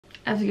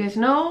As you guys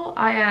know,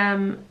 I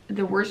am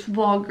the worst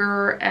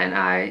vlogger and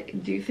I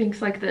do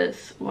things like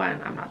this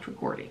when I'm not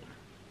recording.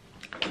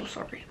 I'm so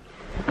sorry.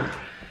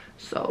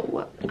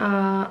 So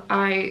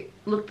I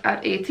looked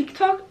at a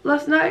TikTok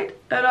last night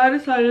and I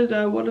decided that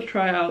I want to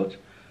try out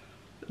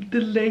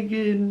the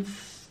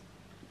Leggings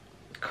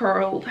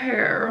curled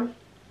hair,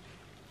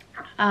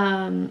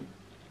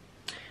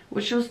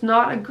 which was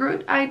not a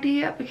good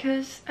idea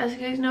because, as you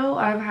guys know,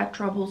 I've had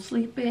trouble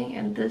sleeping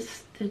and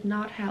this did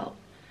not help.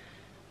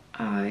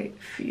 I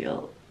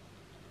feel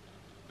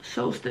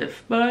so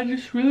stiff, but I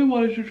just really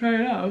wanted to try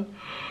it out.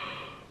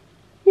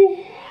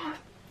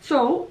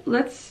 So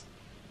let's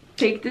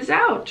take this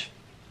out.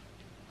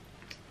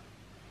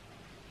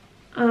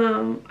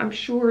 I'm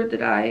sure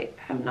that I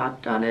have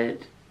not done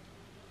it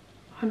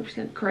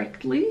 100%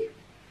 correctly,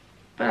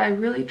 but I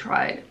really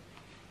tried.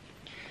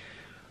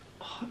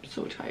 Oh, I'm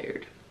so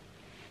tired.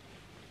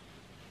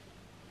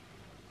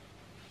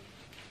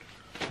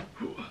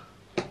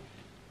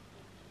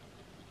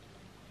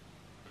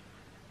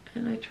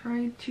 And I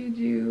tried to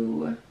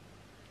do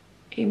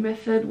a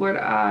method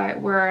where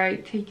I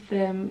take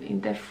them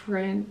in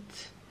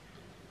different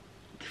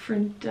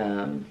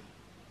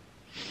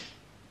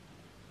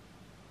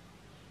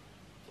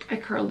I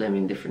curl them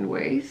in different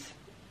ways.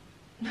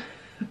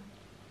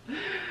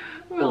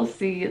 We'll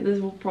see. This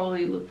will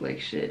probably look like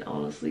shit,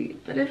 honestly,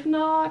 but if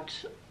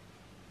not,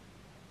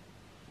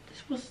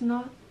 this was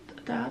not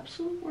the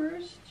absolute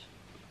worst.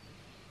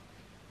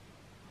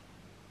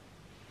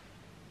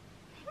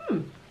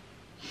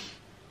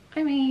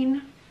 I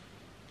mean,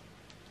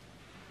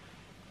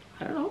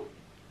 I don't know,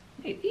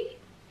 maybe.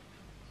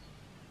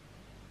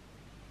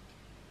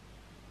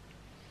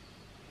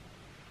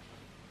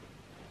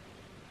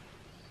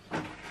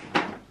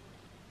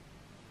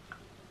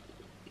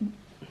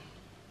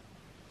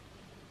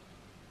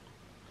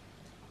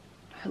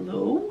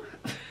 Hello?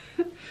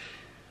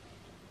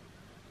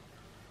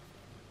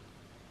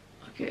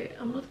 Okay,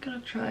 I'm not gonna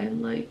try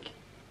and like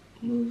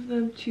move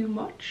them too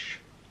much,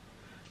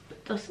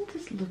 but doesn't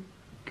this look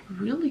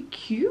really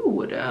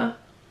cute?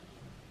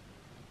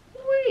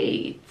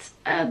 Wait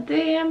a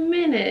damn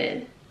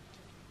minute,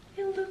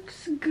 it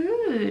looks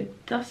good,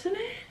 doesn't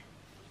it?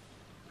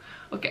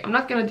 Okay, I'm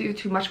not gonna do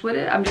too much with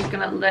it. I'm just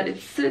gonna let it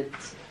sit.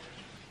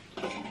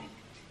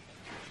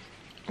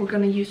 We're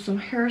gonna use some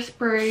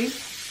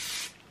hairspray.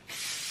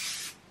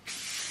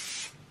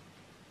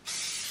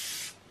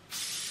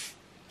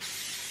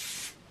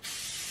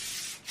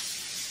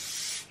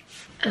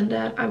 And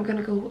then I'm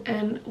gonna go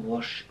and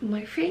wash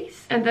my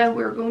face, and then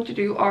we're going to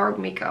do our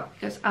makeup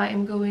because I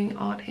am going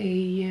on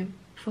a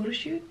photo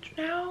shoot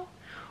now,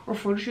 or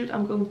photo shoot.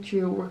 I'm going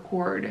to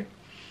record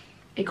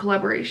a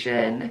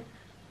collaboration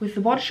with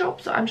the Body Shop,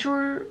 so I'm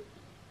sure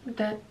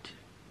that,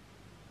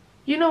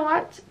 you know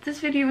what, this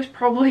video is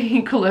probably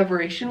in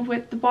collaboration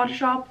with the Body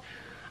Shop,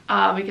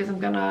 because I'm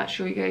gonna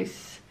show you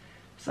guys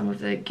some of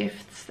the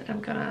gifts that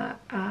I'm gonna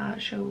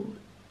show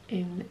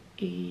in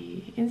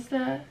a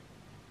Insta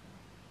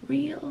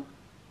reel,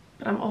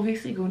 but I'm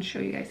obviously going to show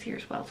you guys here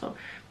as well. So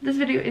this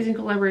video is in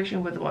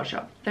collaboration with the Body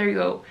Shop. There you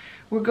go.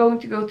 We're going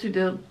to go to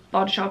the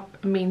Body Shop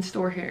main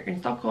store here in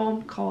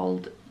Stockholm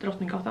called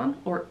Drottninggatan,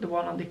 or the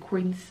one on the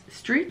Queen's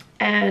Street,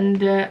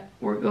 and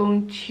we're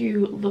going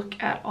to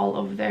look at all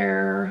of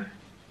their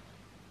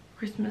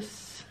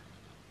Christmas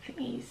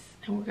thingies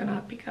and we're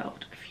gonna pick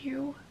out a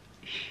few.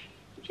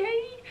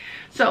 Yay!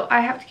 So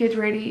I have to get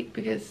ready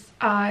because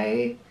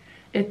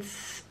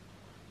it's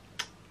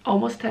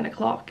almost 10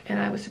 o'clock and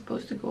I was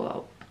supposed to go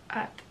out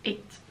at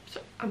 8, so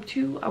I'm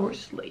 2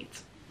 hours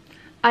late.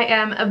 I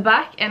am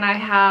back and I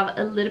have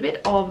a little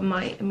bit of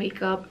my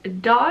makeup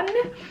done,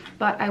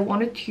 but I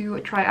wanted to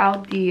try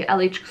out the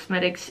LH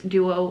Cosmetics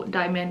Duo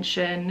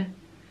Dimension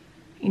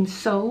in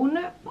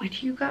Zone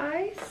with you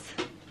guys.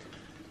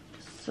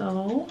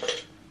 So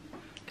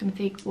I'm gonna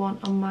take one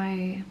of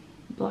my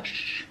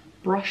blush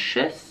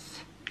brushes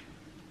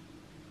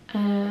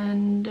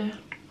and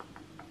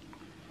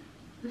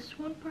this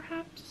one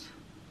perhaps.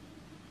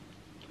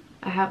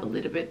 I have a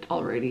little bit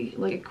already,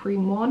 like a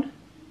cream one.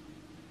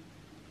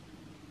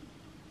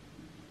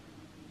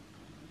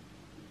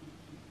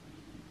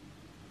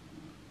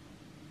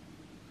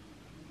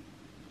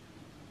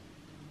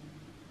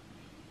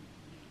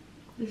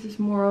 This is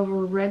more of a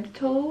red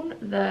tone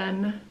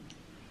than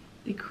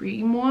the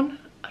cream one.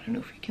 I don't know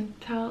if you can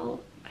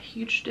tell a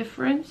huge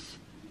difference.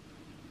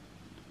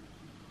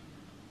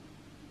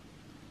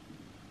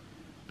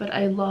 But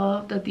I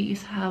love that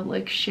these have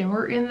like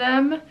shimmer in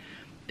them,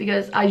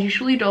 because I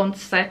usually don't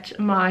set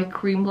my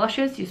cream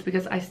blushes just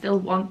because I still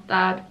want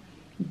that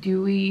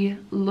dewy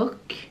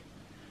look.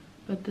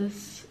 But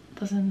this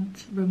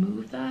doesn't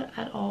remove that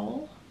at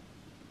all.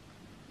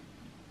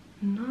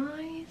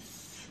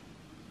 Nice.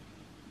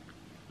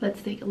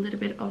 Let's take a little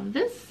bit of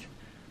this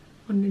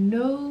on the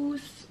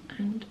nose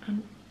and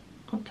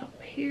on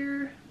top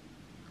here.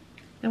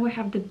 Then we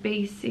have the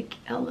basic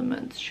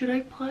elements. Should I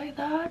apply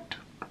that?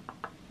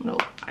 No,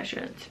 I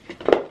shouldn't.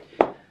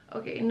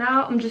 Okay,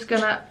 now I'm just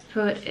gonna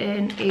put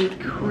in a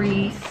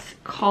crease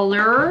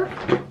color.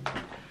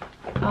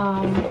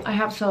 I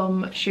have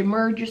some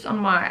shimmer just on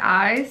my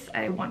eyes.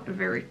 I want a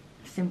very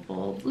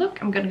simple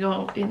look. I'm gonna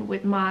go in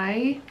with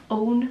my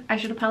own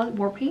eyeshadow palette,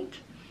 War Paint.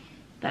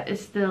 That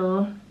is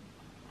still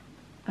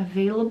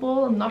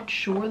available. I'm not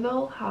sure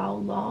though how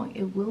long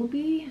it will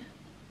be.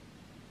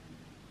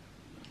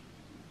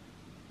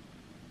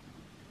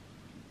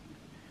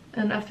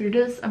 And after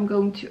this, I'm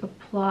going to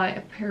apply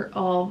a pair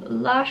of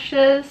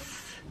lashes.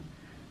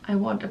 I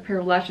want a pair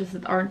of lashes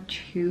that aren't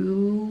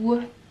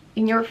too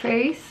in your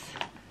face,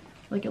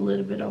 like a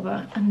little bit of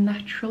a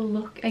natural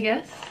look, I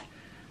guess.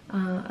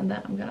 And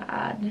then I'm gonna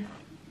add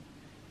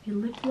a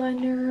lip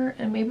liner,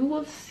 and maybe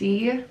we'll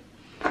see.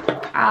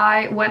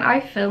 When I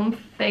film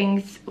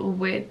things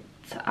with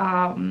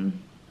a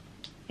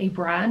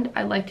brand,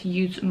 I like to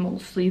use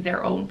mostly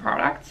their own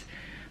products,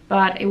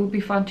 but it would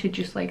be fun to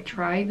just like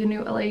try the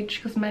new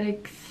LH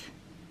Cosmetics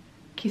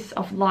Kiss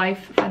of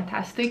Life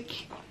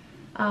Fantastic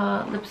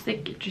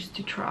lipstick just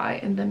to try,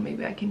 and then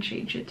maybe I can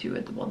change it to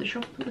a The Body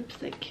Shop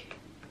lipstick.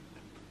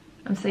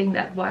 I'm saying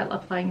that while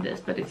applying this,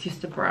 but it's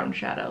just a brown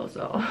shadow,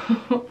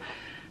 so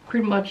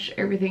pretty much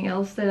everything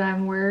else that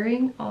I'm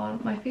wearing on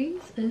my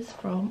face is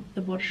from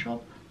The Body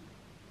Shop.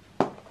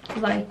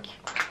 Like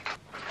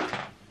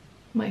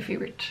my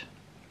favorite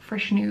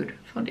Fresh Nude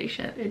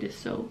foundation. It is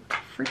so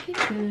freaking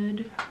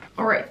good.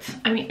 Alright,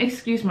 I mean,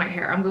 excuse my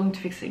hair. I'm going to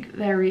fix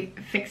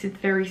it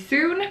very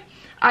soon.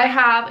 I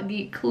have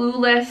the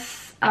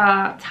Clueless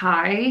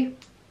Thai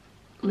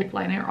lip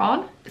liner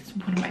on. It's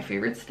one of my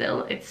favorites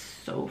still. It's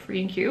so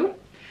freaking cute.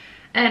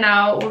 And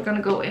now we're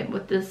gonna go in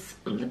with this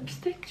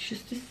lipstick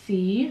just to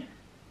see.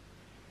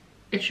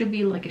 It should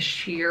be like a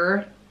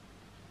sheer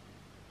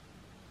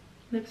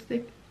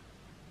lipstick.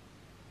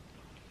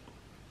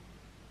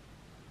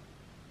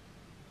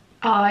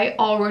 I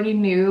already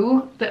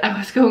knew that I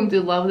was going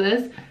to love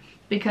this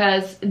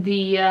because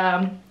the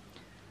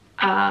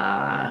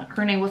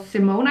her name was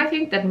Simone, I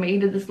think, that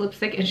made this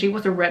lipstick, and she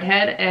was a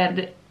redhead,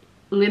 and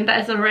Linda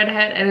is a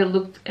redhead, and it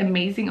looked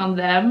amazing on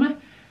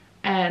them.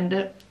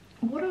 And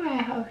what do I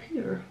have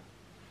here?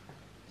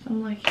 So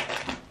I'm like,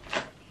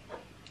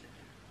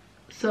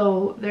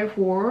 so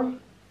therefore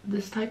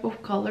this type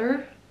of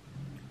color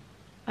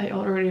I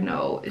already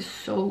know is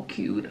so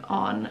cute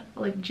on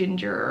like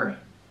ginger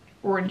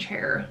orange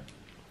hair.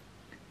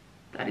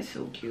 That is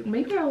so cute.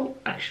 Maybe I'll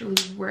actually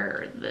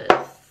wear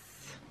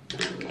this,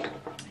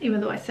 even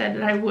though I said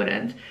that I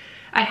wouldn't.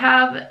 I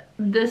have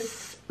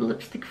this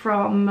lipstick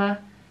from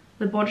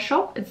The Body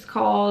Shop. It's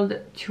called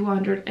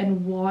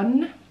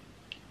 201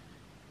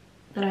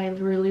 that I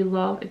really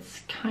love.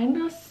 It's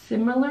kind of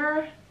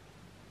similar,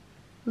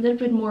 a little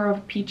bit more of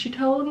a peachy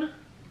tone.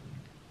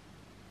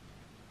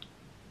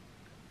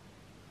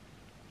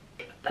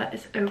 That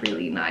is a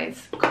really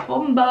nice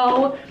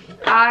combo.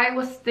 I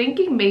was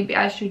thinking maybe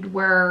I should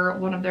wear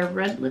one of their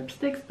red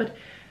lipsticks, but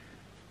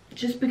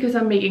just because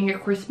I'm making a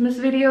Christmas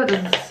video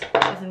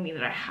doesn't mean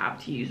that I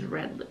have to use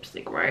red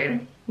lipstick,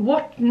 right?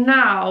 What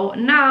now?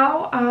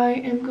 Now I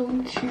am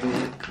going to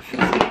fix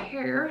my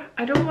hair.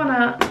 I don't want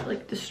to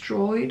like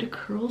destroy the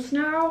curls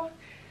now,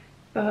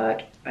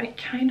 but I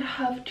kind of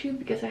have to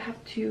because I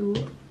have to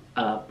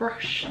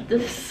brush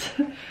this.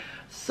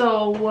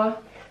 So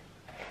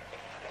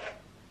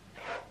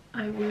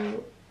I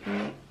will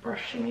be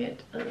brushing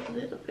it a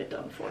little bit,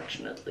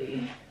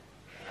 unfortunately.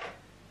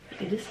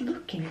 But it is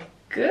looking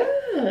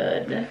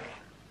good.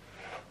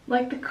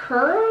 Like, the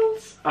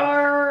curls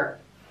are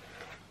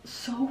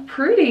so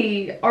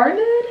pretty, aren't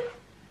it?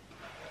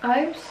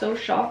 I'm so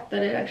shocked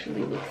that it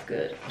actually looks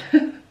good.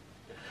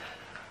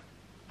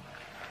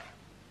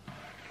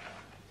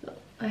 So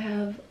I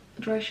have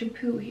dry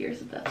shampoo here,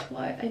 so that's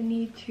why I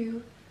need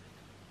to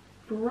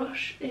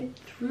brush it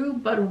through.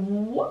 But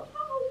wow,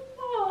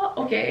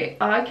 okay,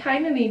 I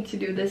kind of need to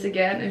do this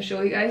again and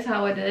show you guys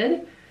how I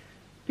did,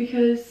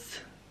 because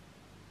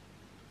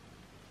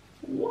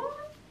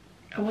what?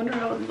 I wonder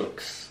how it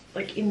looks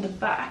like in the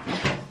back.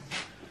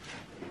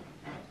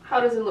 How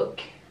does it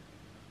look?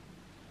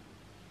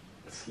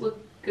 Does it look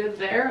good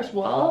there as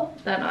well?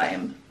 Then I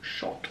am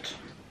shocked.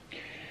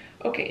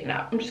 Okay,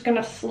 now I'm just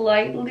gonna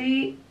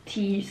slightly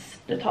tease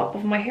the top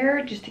of my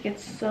hair just to get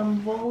some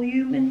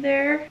volume in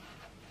there.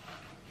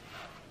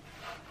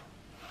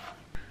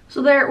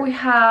 So there we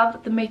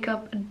have the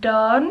makeup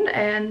done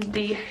and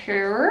the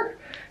hair.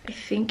 I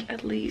think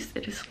at least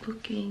it is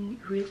looking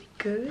really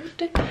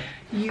good.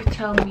 You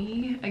tell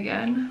me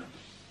again.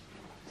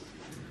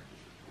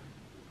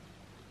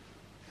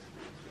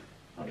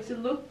 How does it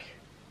look?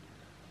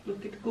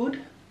 Look it good?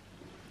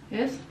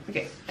 Yes?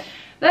 Okay.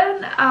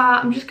 Then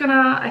I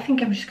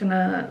think I'm just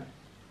gonna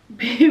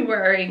be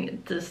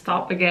wearing this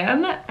top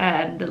again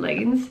and the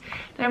leggings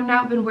that I've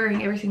now been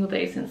wearing every single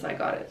day since I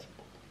got it.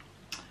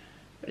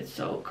 It's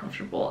so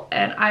comfortable,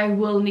 and I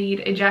will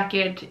need a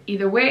jacket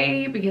either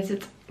way because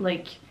it's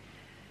like,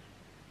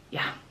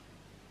 yeah,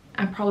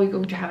 I'm probably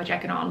going to have a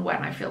jacket on when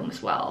I film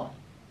as well.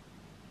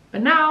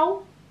 But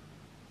now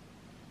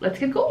let's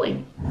get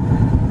going.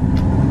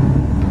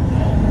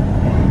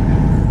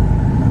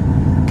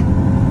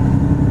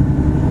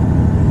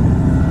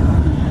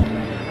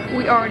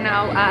 We are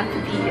now at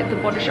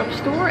the Body Shop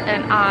store,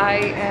 and I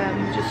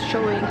am just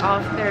showing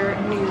off their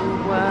new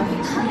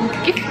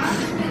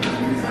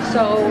gifts.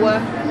 So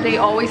they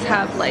always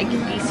have like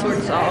these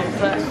sorts of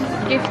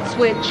gifts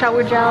with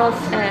shower gels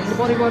and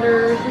body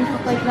waters and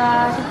stuff like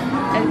that.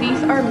 And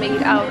these are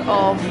made out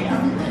of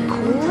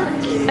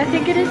cork, I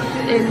think it is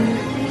in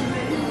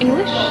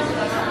English.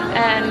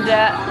 And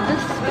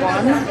this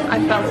one I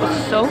felt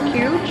was so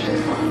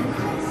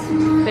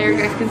cute. There you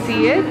guys can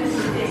see it.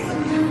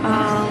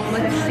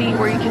 Let's see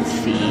where you can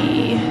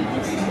see.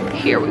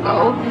 Here we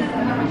go.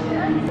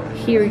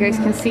 Here you guys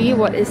can see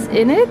what is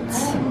in it.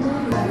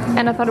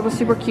 And I thought it was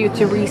super cute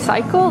to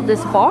recycle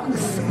this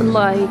box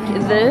like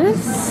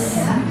this.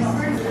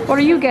 What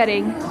are you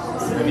getting?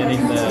 I'm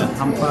getting the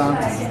hampa.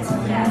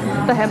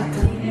 The hemp.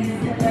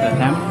 The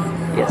hemp?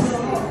 Yes.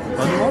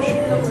 Body wash?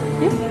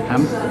 Yeah.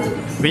 Hemp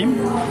cream?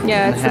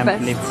 Yeah, it's the hemp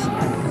best. lip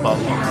balm.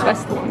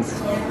 Best ones.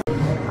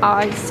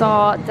 I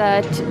saw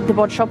that the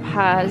Body Shop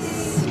has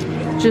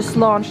just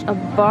launched a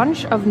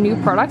bunch of new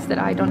products that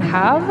I don't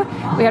have.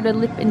 We have the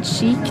lip and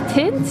cheek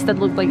tints that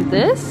look like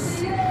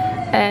this,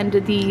 and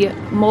the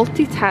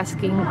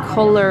multitasking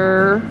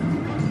color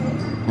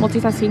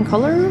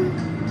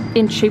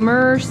in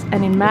shimmers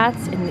and in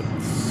mattes, and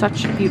it's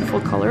such beautiful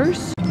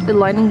colors. The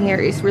lining here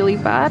is really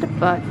bad,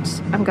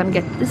 but I'm gonna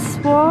get this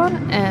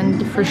one,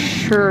 and for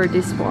sure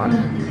this one.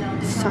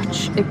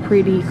 Such a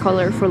pretty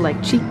color for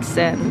like cheeks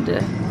and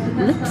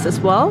lips as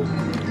well.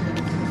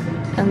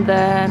 And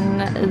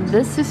then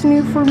this is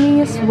new for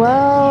me as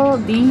well.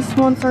 These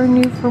ones are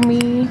new for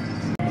me.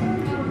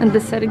 And the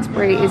setting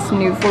spray is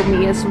new for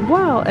me as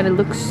well, and it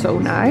looks so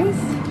nice.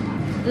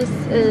 This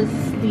is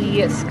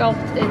the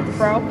sculpted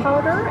brow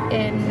powder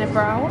in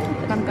brown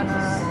that I'm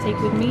gonna take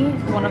with me.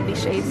 One of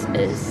these shades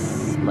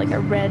is like a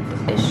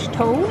reddish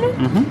tone.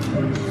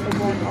 So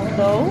one of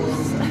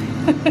those.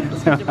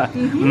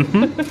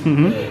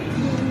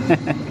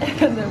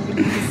 And then we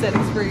need the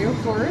setting spray, of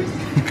course.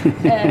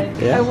 And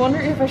yeah. I wonder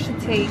if I should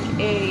take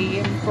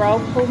a brow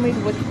pomade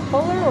with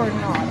color or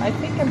not. I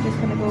think I'm just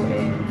gonna go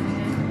in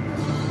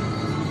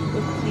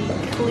with the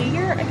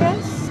clear, I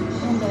guess.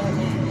 And then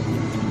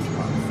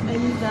I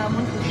need that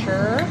one for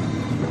sure.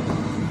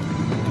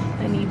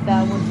 I need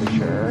that one for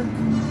sure.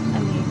 I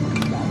need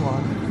that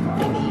one.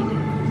 I need.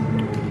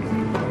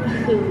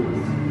 I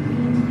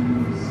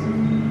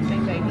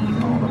think I need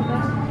all of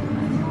them.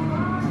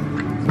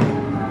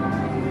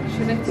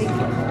 Should I take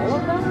all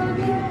of them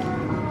maybe?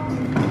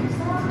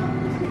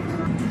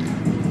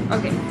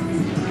 Okay.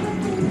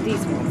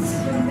 These ones.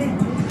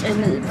 I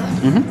need.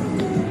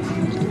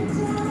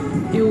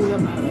 Jo,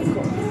 jag behöver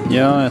gå.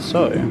 Ja, jag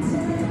sa ju.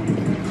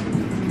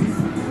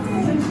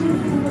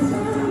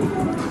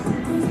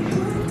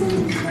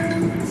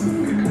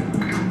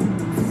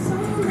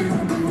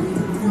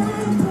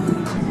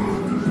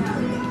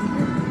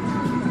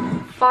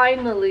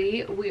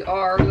 Finally, we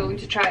are going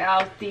to try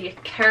out the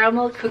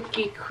caramel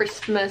cookie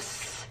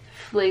Christmas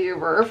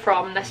flavor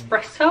from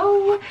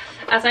Nespresso.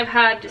 As I've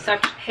had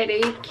such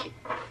headache,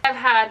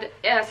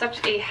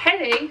 such a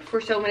headache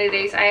for so many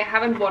days, I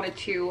haven't wanted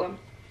to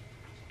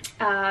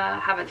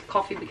have a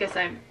coffee because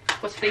I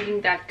was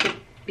thinking that could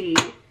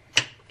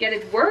get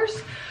it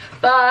worse.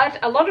 But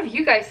a lot of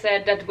you guys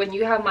said that when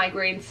you have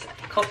migraines,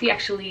 coffee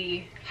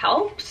actually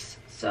helps.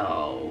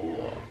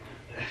 So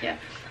yeah,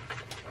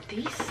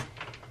 these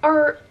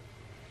are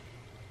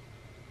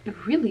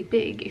really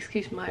big.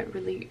 Excuse my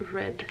really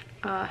red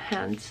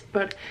hands,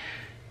 but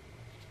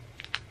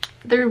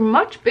they're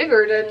much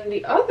bigger than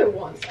the other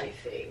ones, I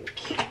think.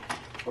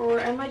 Or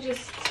am I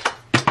just...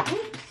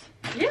 Oops.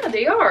 Yeah,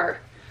 they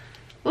are.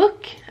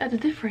 Look at the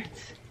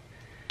difference.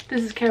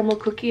 This is caramel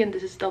cookie and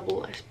this is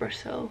double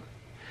espresso.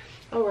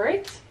 All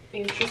right,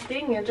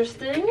 interesting.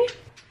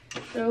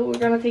 So we're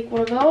gonna take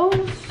one of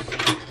those,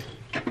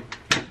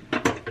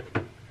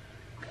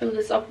 fill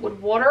this up with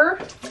water,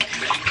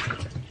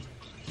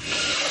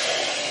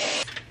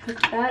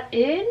 put that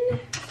in,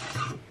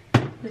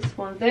 this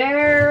one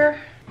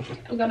there.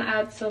 I'm gonna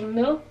add some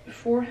milk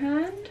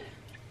beforehand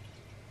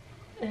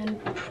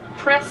and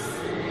press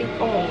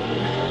it on.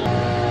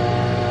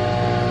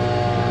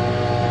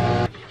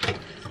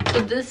 So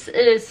this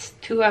is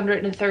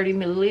 230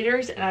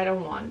 milliliters and I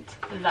don't want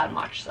that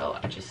much, so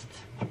I just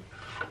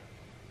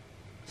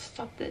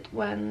stopped it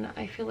when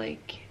I feel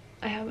like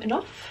I have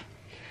enough.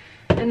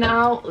 And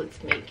now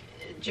let's make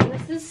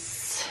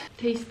Genesis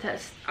taste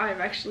test. I've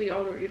actually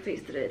already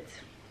tasted it.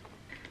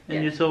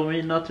 And you told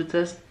me not to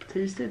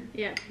taste it?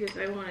 Yeah, because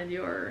I wanted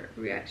your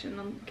reaction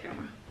on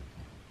camera.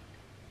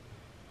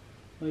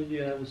 Why do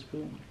you have a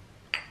spoon?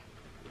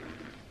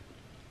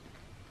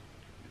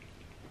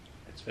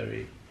 It's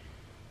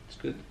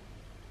good.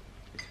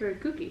 It's very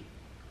cookie.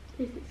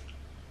 Taste this.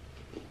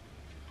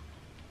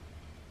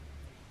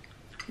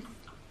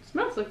 It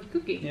smells like a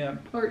cookie. Yeah.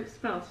 Or it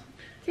smells.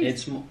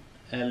 Taste. It's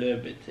a little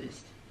bit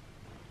tasty.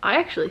 I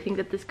actually think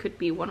that this could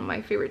be one of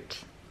my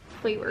favorite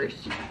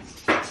flavors.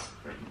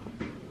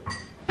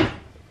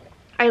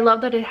 I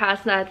love that it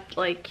has that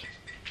like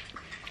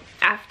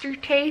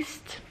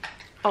aftertaste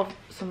of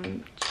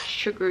some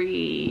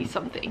sugary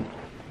something.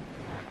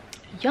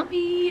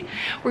 yummy.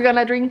 We're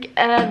gonna drink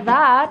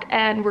that,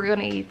 and we're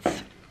gonna eat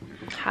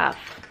half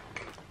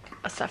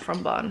a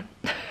saffron bun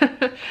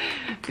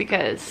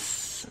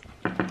because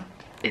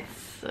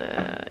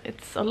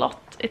it's a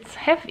lot. It's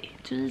heavy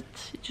to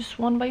eat just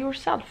one by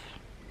yourself.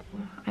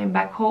 I'm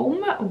back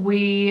home.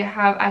 We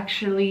have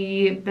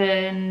actually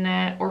been,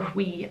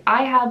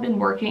 I have been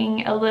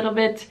working a little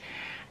bit,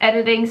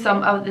 editing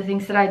some of the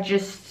things that I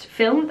just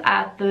filmed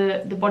at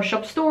the Body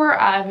Shop store.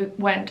 I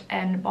went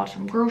and bought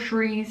some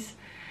groceries,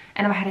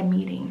 and I had a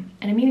meeting,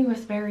 and the meeting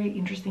was very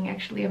interesting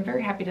actually. I'm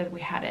very happy that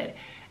we had it,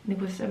 and it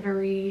was a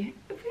very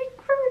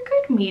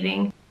good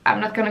meeting. I'm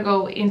not gonna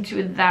go into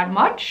it that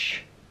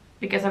much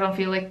because I don't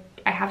feel like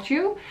I have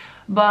to,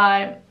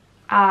 but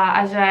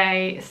as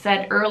I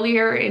said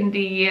earlier in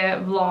the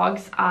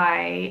vlogs,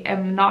 I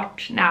am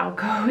not now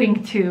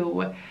going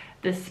to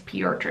this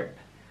PR trip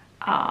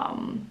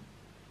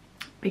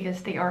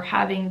because they are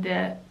having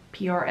the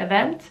PR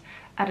event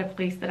at a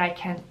place that I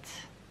can't,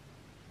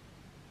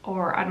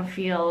 or I don't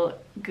feel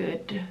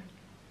good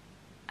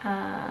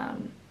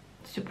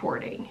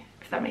supporting,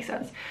 if that makes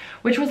sense.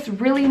 Which was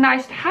really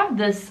nice to have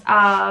this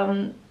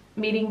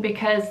meeting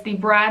because the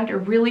brand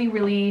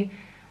really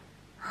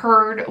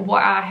heard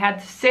what I had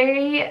to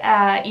say,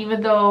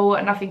 even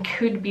though nothing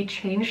could be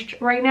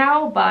changed right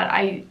now, but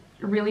I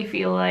really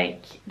feel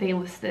like they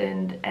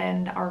listened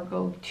and are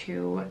going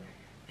to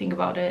think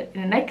about it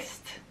in the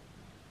next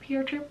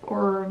PR trip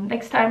or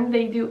next time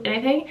they do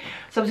anything.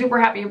 So I'm super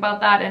happy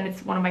about that, and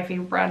it's one of my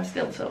favorite brands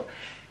still, so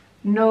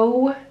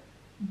no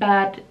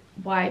bad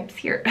vibes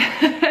here.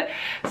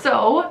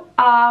 So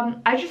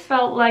I just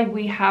felt like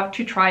we have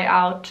to try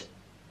out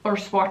or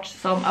swatch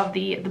some of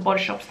the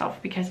Body Shop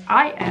stuff because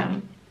I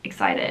am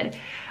excited.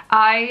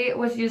 I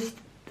was just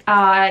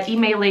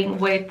emailing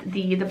with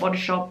the Body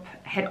Shop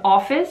head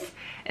office,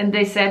 and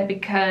they said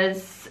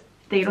because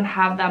they don't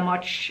have that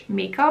much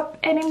makeup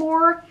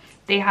anymore,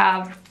 they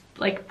have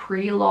like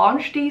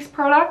pre-launched these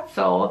products.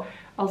 So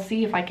I'll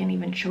see if I can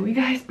even show you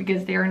guys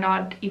because they're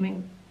not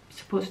even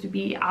supposed to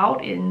be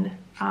out in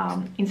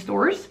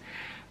stores.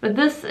 But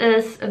this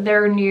is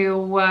their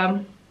new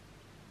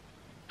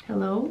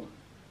hello,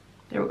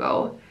 there we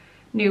go,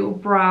 new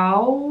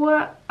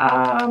brow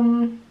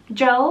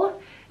gel.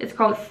 It's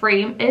called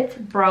Frame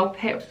It Brow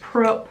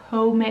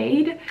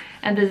Pomade,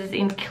 and this is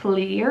in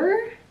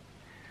clear.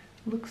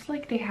 Looks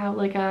like they have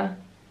like a,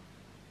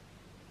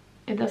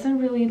 it doesn't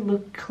really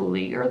look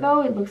clear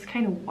though, it looks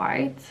kind of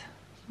white.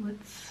 So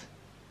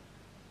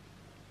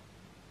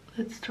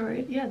let's try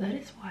it. Yeah, that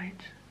is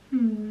white.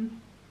 Maybe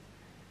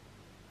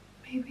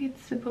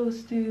it's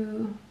supposed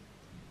to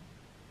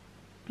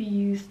be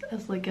used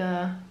as like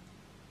a,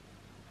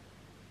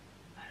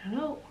 I don't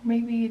know,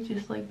 maybe it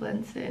just like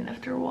blends in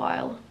after a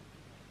while.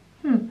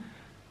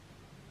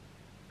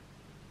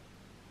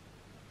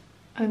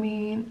 I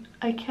mean,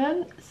 I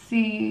can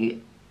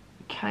see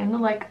kind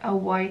of like a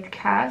white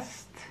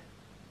cast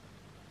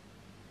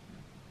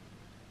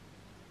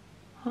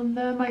on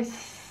them, I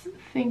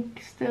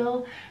think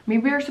still.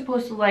 Maybe you're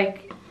supposed to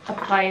like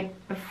apply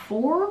it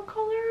before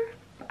color?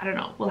 I don't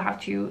know, we'll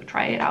have to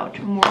try it out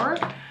more.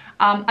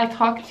 I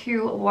talked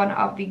to one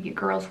of the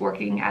girls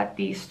working at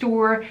the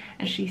store,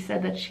 and she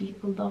said that she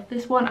loved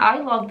this one. I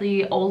love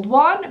the old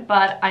one,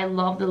 but I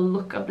love the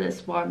look of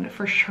this one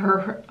for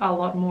sure a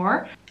lot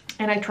more.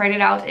 And I tried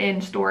it out in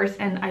stores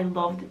and I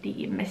loved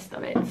the mist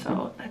of it,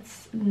 so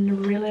that's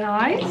really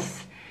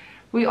nice.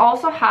 We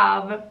also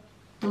have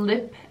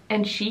lip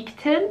and cheek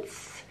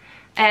tints,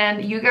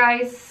 and you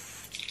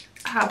guys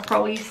have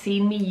probably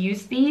seen me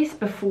use these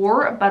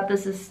before, but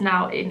this is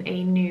now in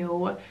a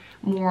new,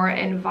 more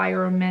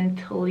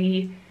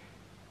environmentally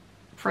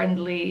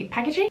friendly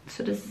packaging.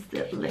 So this is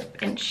the lip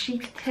and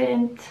cheek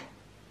tint.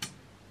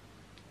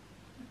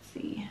 Let's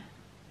see.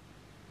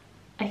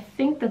 I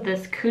think that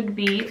this could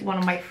be one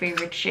of my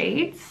favorite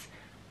shades,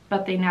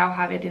 but they now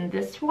have it in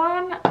this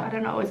one. I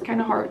don't know, it's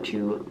kind of hard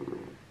to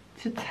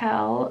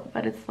tell,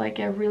 but it's like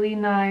a really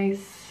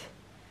nice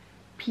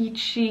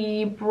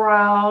peachy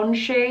brown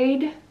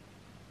shade.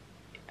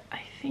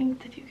 I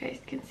think that you guys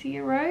can see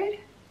it, right?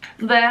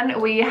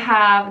 Then we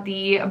have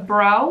the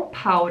brow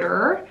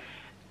powder,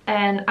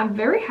 and I'm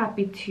very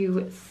happy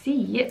to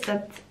see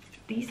that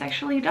these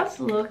actually does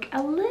look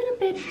a little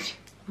bit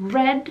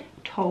red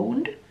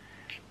toned,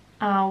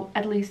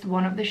 at least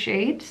one of the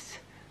shades,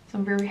 so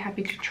I'm very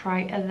happy to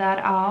try that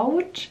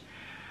out.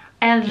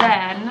 And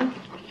then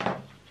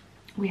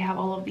we have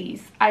all of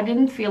these. I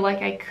didn't feel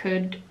like I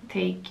could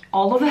take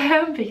all of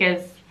them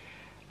because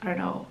I don't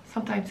know,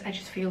 sometimes I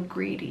just feel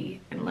greedy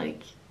and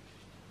like,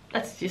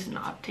 let's just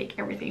not take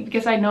everything,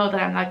 because I know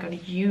that I'm not going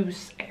to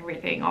use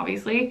everything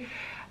obviously,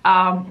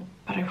 but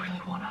I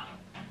really wanna,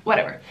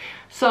 whatever.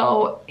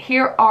 So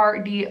here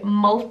are the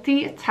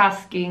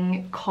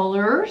multitasking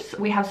colors.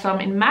 We have some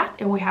in matte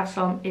and we have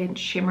some in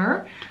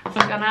shimmer.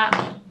 So I'm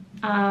gonna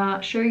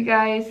show you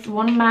guys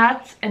one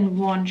matte and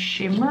one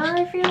shimmer,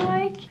 I feel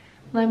like.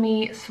 Let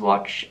me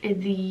swatch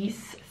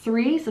these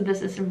three. So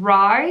this is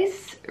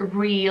Rise,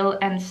 Real,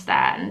 and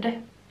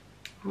Stand.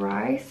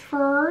 Rise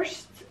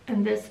first.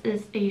 And this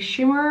is a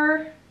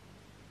shimmer.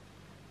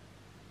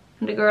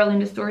 And the girl in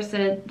the store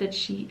said that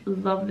she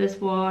loved this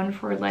one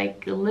for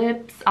like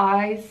lips,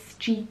 eyes,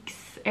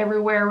 cheeks,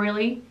 everywhere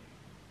really.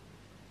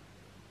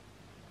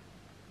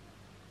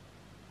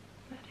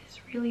 That is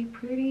really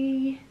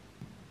pretty.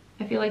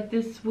 I feel like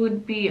this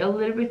would be a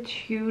little bit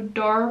too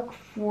dark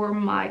for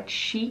my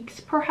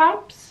cheeks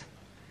perhaps.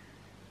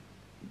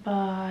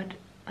 But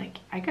like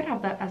I could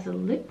have that as a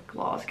lip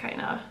gloss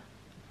kind of.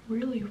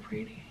 Really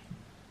pretty.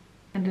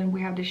 And then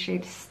we have the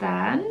shade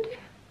Stand.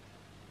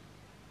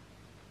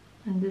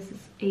 And this is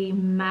a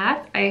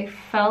matte. I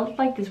felt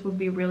like this would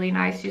be really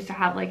nice just to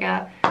have like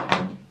a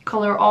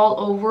color all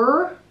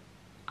over.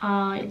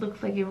 It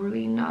looks like a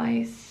really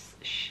nice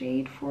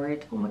shade for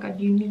it. Oh my god,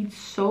 you need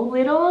so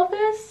little of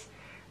this.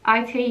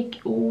 I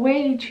take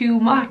way too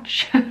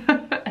much,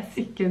 as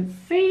you can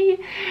see.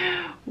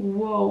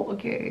 Whoa,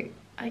 okay.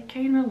 I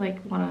kind of like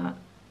want to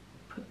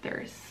put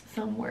theirs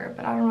somewhere,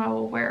 but I don't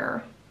know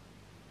where.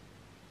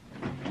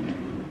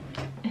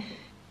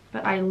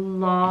 But I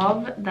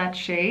love that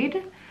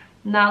shade.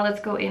 Now let's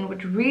go in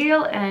with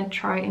Real and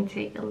try and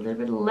take a little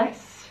bit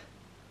less.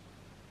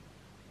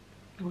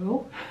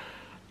 Whoa.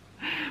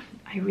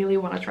 I really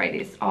want to try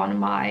this on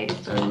my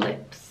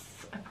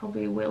lips. I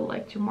probably will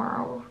like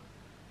tomorrow.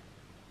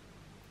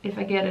 If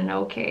I get an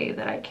okay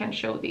that I can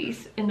show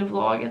these in the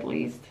vlog at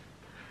least.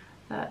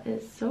 That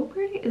is so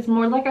pretty. It's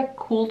more like a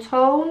cool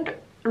toned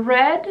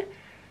red,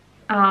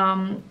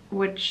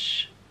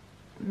 which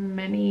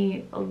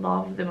many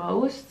love the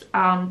most.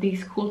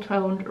 These cool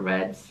toned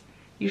reds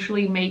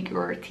usually make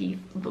your teeth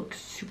look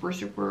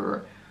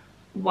super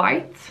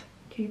white.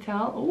 Can you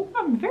tell? Oh,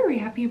 I'm very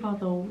happy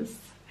about those.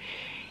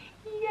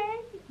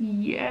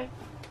 Yeah.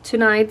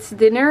 Tonight's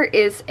dinner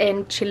is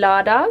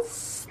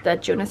enchiladas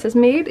that Jonas has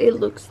made. It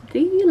looks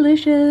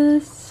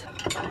delicious.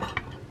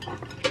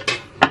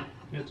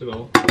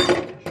 Jättebra.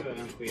 Kör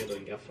en sked och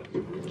en gaffel.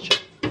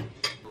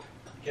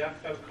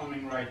 Gaffel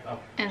coming right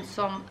up. And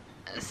some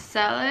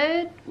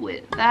salad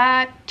with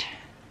that.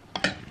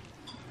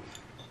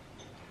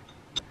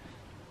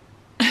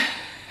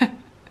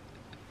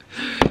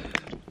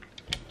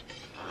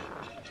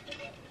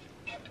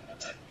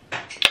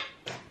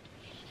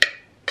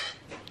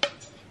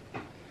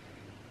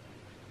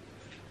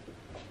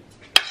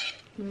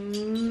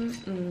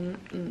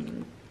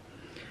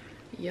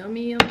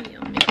 Yummy, yummy,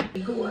 yummy.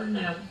 Igår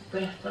när jag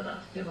berättade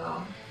att det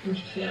var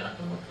infekterat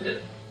och åkte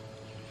ut,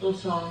 då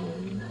sa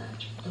hon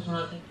att hon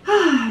hade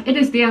tänkt. It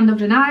is the end of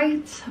the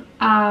night.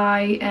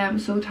 I am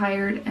so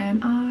tired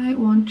and I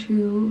want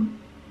to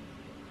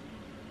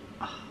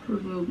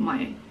remove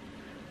my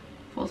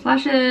false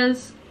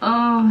lashes.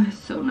 Oh, it's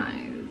so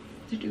nice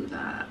to do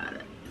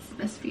that. It's the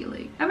best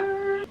feeling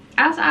ever.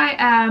 As I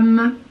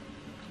am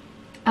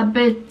a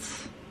bit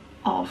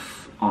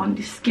off on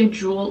the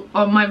schedule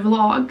of my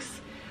vlogs,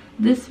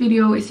 this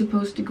video is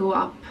supposed to go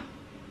up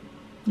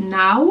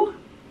now.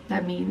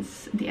 That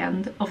means the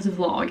end of the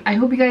vlog. I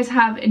hope you guys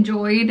have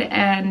enjoyed,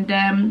 and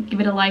give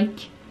it a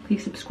like.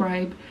 Please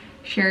subscribe,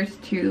 share it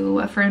to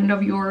a friend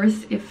of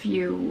yours if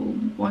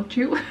you want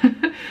to.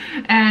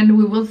 And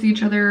we will see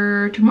each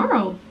other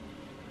tomorrow.